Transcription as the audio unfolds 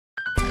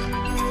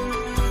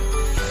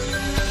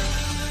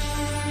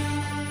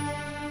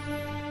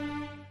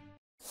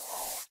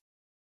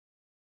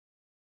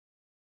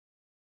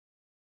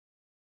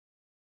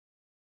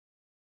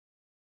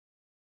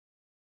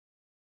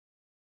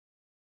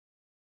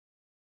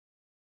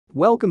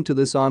Welcome to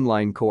this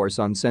online course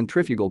on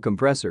centrifugal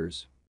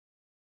compressors.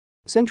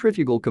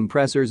 Centrifugal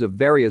compressors of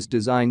various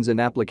designs and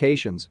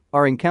applications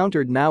are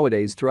encountered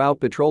nowadays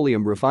throughout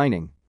petroleum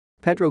refining,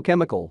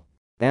 petrochemical,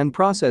 and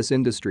process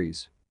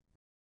industries.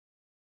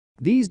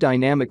 These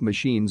dynamic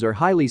machines are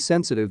highly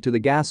sensitive to the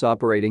gas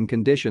operating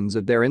conditions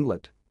of their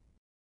inlet.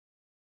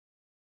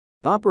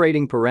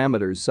 Operating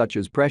parameters such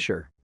as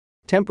pressure,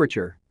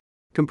 temperature,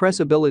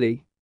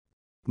 compressibility,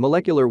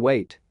 molecular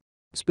weight,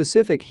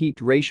 specific heat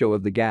ratio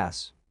of the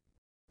gas,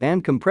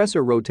 and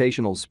compressor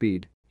rotational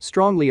speed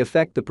strongly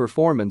affect the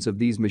performance of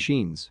these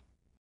machines.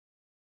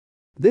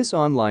 This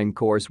online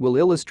course will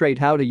illustrate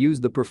how to use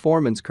the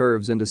performance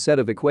curves and a set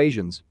of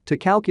equations to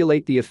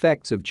calculate the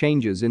effects of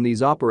changes in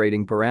these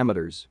operating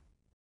parameters.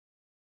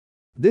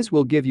 This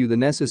will give you the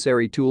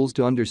necessary tools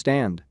to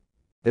understand,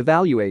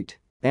 evaluate,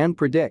 and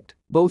predict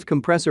both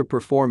compressor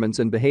performance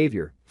and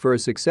behavior for a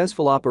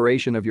successful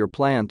operation of your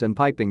plant and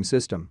piping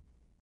system.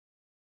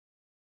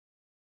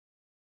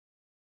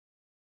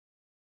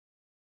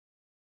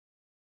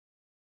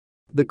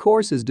 The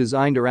course is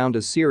designed around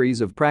a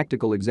series of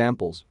practical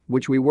examples,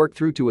 which we work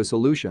through to a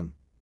solution.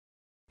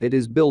 It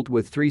is built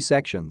with 3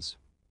 sections.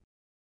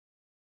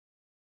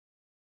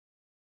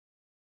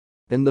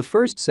 In the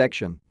first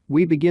section,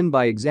 we begin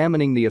by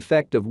examining the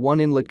effect of one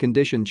inlet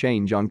condition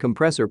change on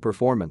compressor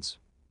performance.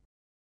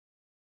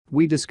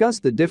 We discuss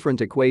the different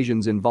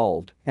equations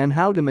involved and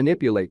how to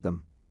manipulate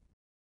them.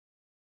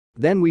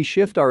 Then we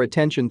shift our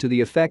attention to the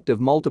effect of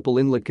multiple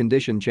inlet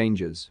condition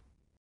changes.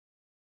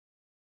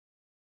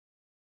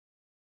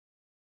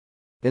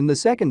 In the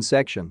second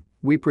section,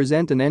 we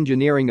present an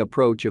engineering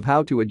approach of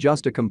how to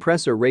adjust a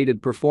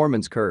compressor-rated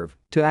performance curve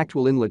to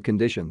actual inlet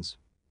conditions.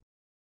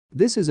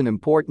 This is an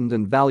important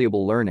and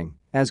valuable learning,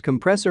 as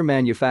compressor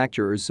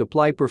manufacturers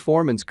supply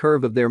performance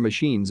curve of their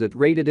machines at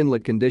rated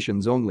inlet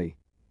conditions only.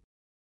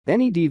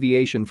 Any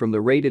deviation from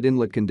the rated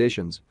inlet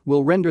conditions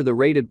will render the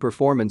rated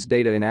performance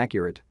data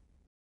inaccurate.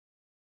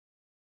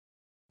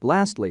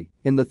 Lastly,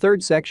 in the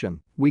third section,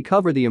 we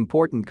cover the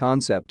important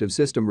concept of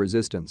system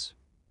resistance.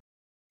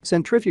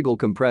 Centrifugal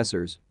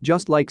compressors,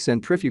 just like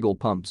centrifugal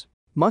pumps,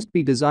 must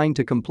be designed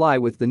to comply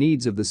with the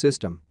needs of the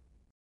system.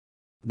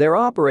 Their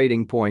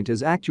operating point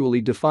is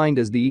actually defined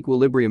as the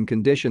equilibrium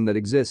condition that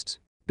exists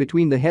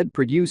between the head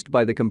produced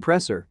by the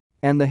compressor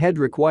and the head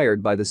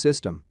required by the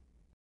system.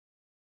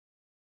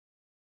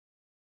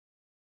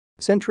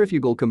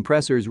 Centrifugal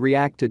compressors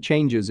react to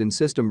changes in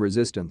system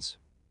resistance.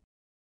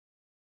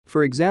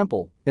 For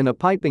example, in a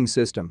piping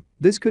system,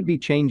 this could be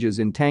changes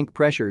in tank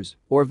pressures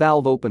or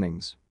valve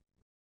openings.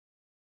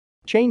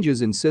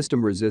 Changes in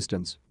system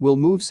resistance will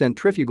move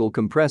centrifugal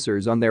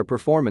compressors on their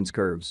performance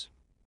curves.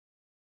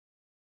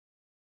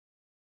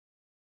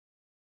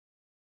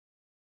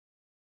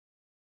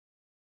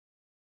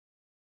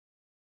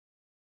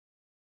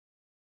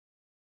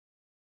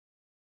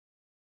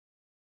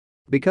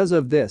 Because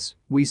of this,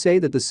 we say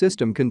that the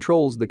system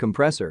controls the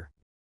compressor.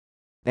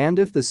 And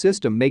if the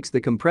system makes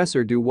the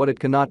compressor do what it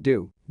cannot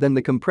do, then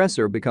the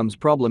compressor becomes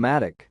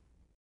problematic.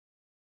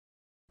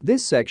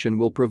 This section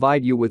will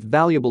provide you with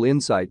valuable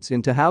insights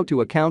into how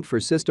to account for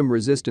system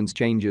resistance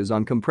changes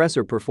on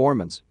compressor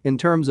performance in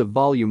terms of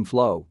volume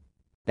flow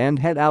and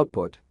head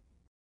output.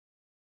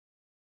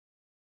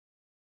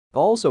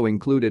 Also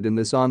included in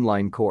this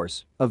online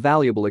course, a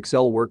valuable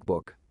Excel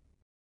workbook.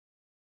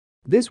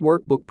 This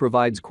workbook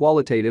provides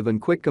qualitative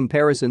and quick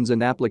comparisons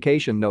and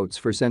application notes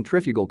for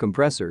centrifugal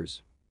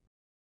compressors.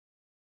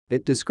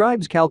 It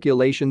describes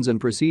calculations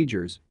and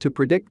procedures to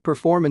predict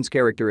performance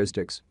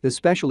characteristics,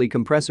 especially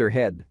compressor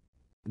head,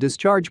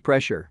 discharge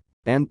pressure,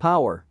 and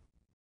power,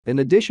 in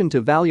addition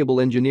to valuable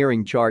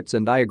engineering charts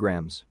and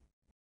diagrams.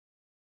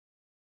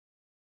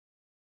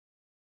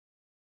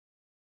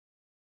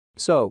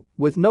 So,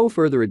 with no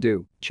further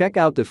ado, check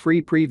out the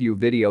free preview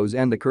videos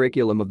and the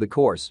curriculum of the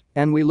course,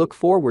 and we look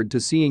forward to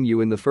seeing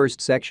you in the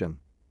first section.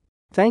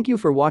 Thank you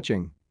for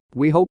watching.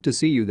 We hope to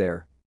see you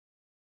there.